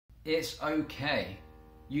It's okay.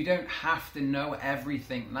 You don't have to know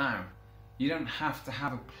everything now. You don't have to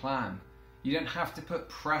have a plan. You don't have to put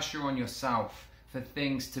pressure on yourself for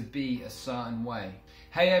things to be a certain way.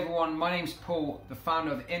 Hey everyone, my name's Paul, the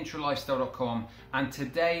founder of INTRAlifestyle.com, and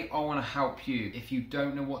today I want to help you if you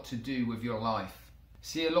don't know what to do with your life.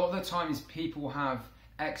 See, a lot of the times people have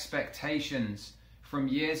expectations from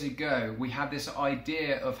years ago. We had this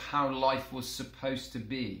idea of how life was supposed to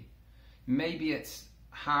be. Maybe it's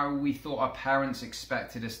how we thought our parents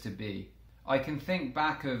expected us to be. I can think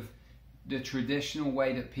back of the traditional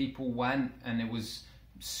way that people went, and it was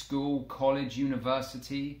school, college,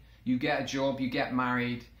 university. You get a job, you get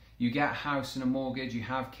married, you get a house and a mortgage, you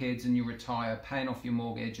have kids and you retire, paying off your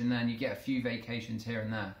mortgage, and then you get a few vacations here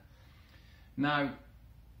and there. Now,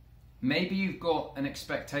 maybe you've got an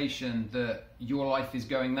expectation that your life is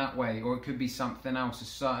going that way, or it could be something else, a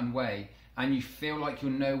certain way, and you feel like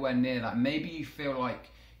you're nowhere near that. Maybe you feel like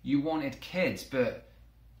you wanted kids, but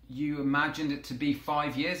you imagined it to be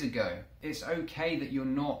 5 years ago. It's okay that you're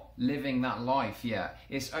not living that life yet.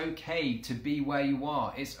 It's okay to be where you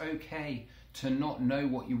are. It's okay to not know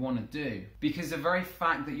what you want to do. Because the very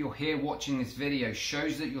fact that you're here watching this video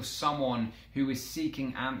shows that you're someone who is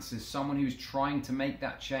seeking answers, someone who's trying to make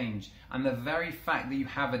that change. And the very fact that you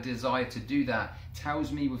have a desire to do that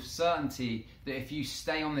tells me with certainty that if you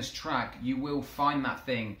stay on this track, you will find that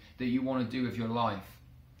thing that you want to do with your life.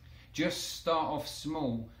 Just start off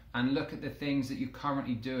small and look at the things that you're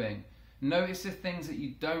currently doing. Notice the things that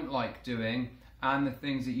you don't like doing and the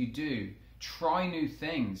things that you do. Try new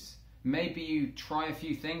things. Maybe you try a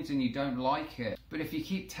few things and you don't like it. But if you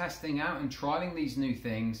keep testing out and trying these new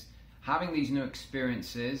things, having these new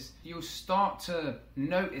experiences, you'll start to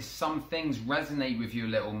notice some things resonate with you a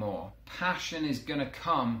little more. Passion is going to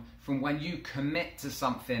come from when you commit to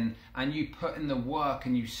something and you put in the work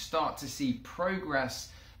and you start to see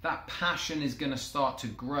progress. That passion is going to start to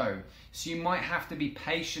grow. So you might have to be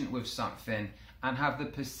patient with something and have the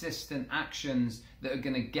persistent actions that are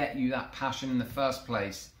going to get you that passion in the first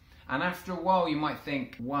place. And after a while you might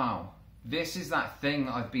think, wow, this is that thing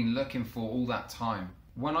that I've been looking for all that time.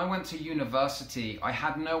 When I went to university, I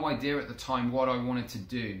had no idea at the time what I wanted to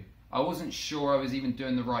do. I wasn't sure I was even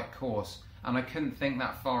doing the right course, and I couldn't think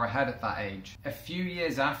that far ahead at that age. A few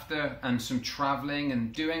years after, and some traveling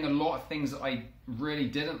and doing a lot of things that I really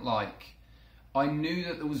didn't like, I knew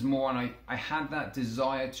that there was more, and I had that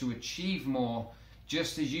desire to achieve more,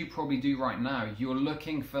 just as you probably do right now. You're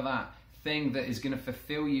looking for that thing that is going to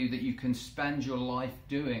fulfill you, that you can spend your life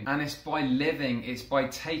doing. And it's by living, it's by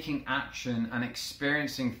taking action and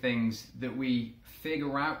experiencing things that we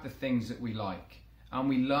figure out the things that we like, and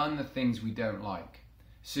we learn the things we don't like.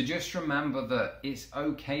 So just remember that it's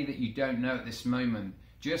okay that you don't know at this moment.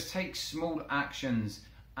 Just take small actions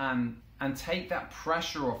and take that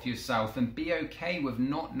pressure off yourself, and be okay with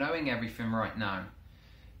not knowing everything right now.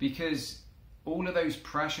 Because all of those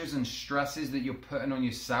pressures and stresses that you're putting on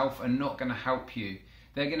yourself are not going to help you.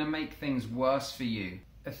 They're going to make things worse for you.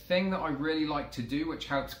 A thing that I really like to do, which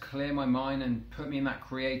helps clear my mind and put me in that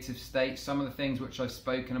creative state, some of the things which I've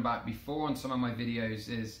spoken about before on some of my videos,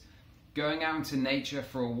 is going out into nature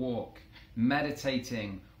for a walk,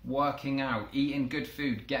 meditating, working out, eating good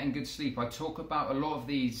food, getting good sleep. I talk about a lot of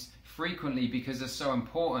these frequently because they're so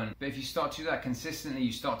important. But if you start to do that consistently,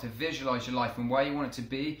 you start to visualize your life and where you want it to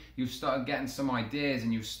be. You'll start getting some ideas,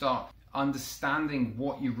 and you'll start understanding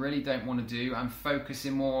what you really don't want to do and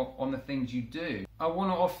focusing more on the things you do. I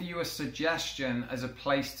want to offer you a suggestion as a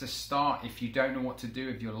place to start if you don't know what to do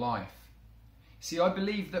with your life. See, I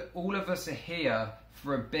believe that all of us are here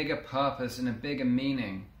for a bigger purpose and a bigger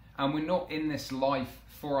meaning, and we're not in this life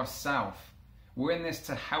for ourselves. We're in this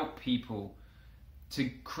to help people, to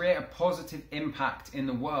create a positive impact in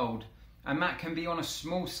the world, and that can be on a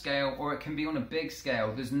small scale or it can be on a big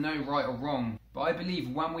scale. There's no right or wrong, but I believe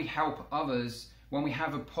when we help others, when we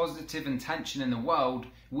have a positive intention in the world,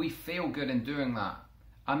 we feel good in doing that,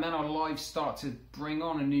 and then our lives start to bring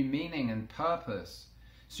on a new meaning and purpose.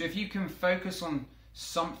 So if you can focus on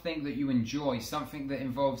something that you enjoy, something that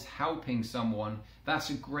involves helping someone, that's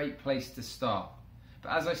a great place to start.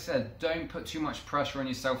 But as I said, don't put too much pressure on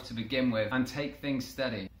yourself to begin with, and take things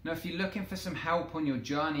steady. Now, if you're looking for some help on your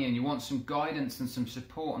journey and you want some guidance and some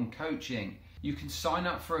support and coaching, you can sign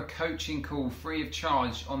up for a coaching call free of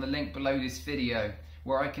charge on the link below this video,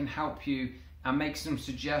 where I can help you and make some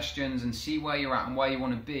suggestions and see where you're at and where you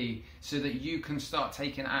want to be, so that you can start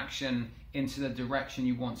taking action into the direction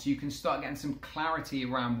you want, so you can start getting some clarity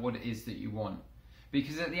around what it is that you want.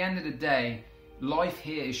 Because at the end of the day, life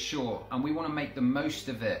here is short, and we want to make the most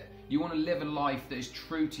of it. You want to live a life that is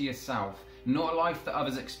true to yourself, Not a life that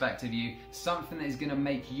others expect of you, something that is going to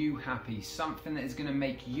make you happy, something that is going to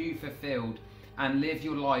make you fulfilled and live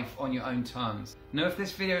your life on your own terms. Now, if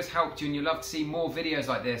this video has helped you and you'd love to see more videos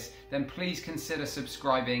like this, then please consider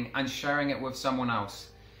subscribing and sharing it with someone else.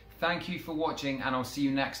 Thank you for watching, and I'll see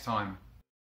you next time.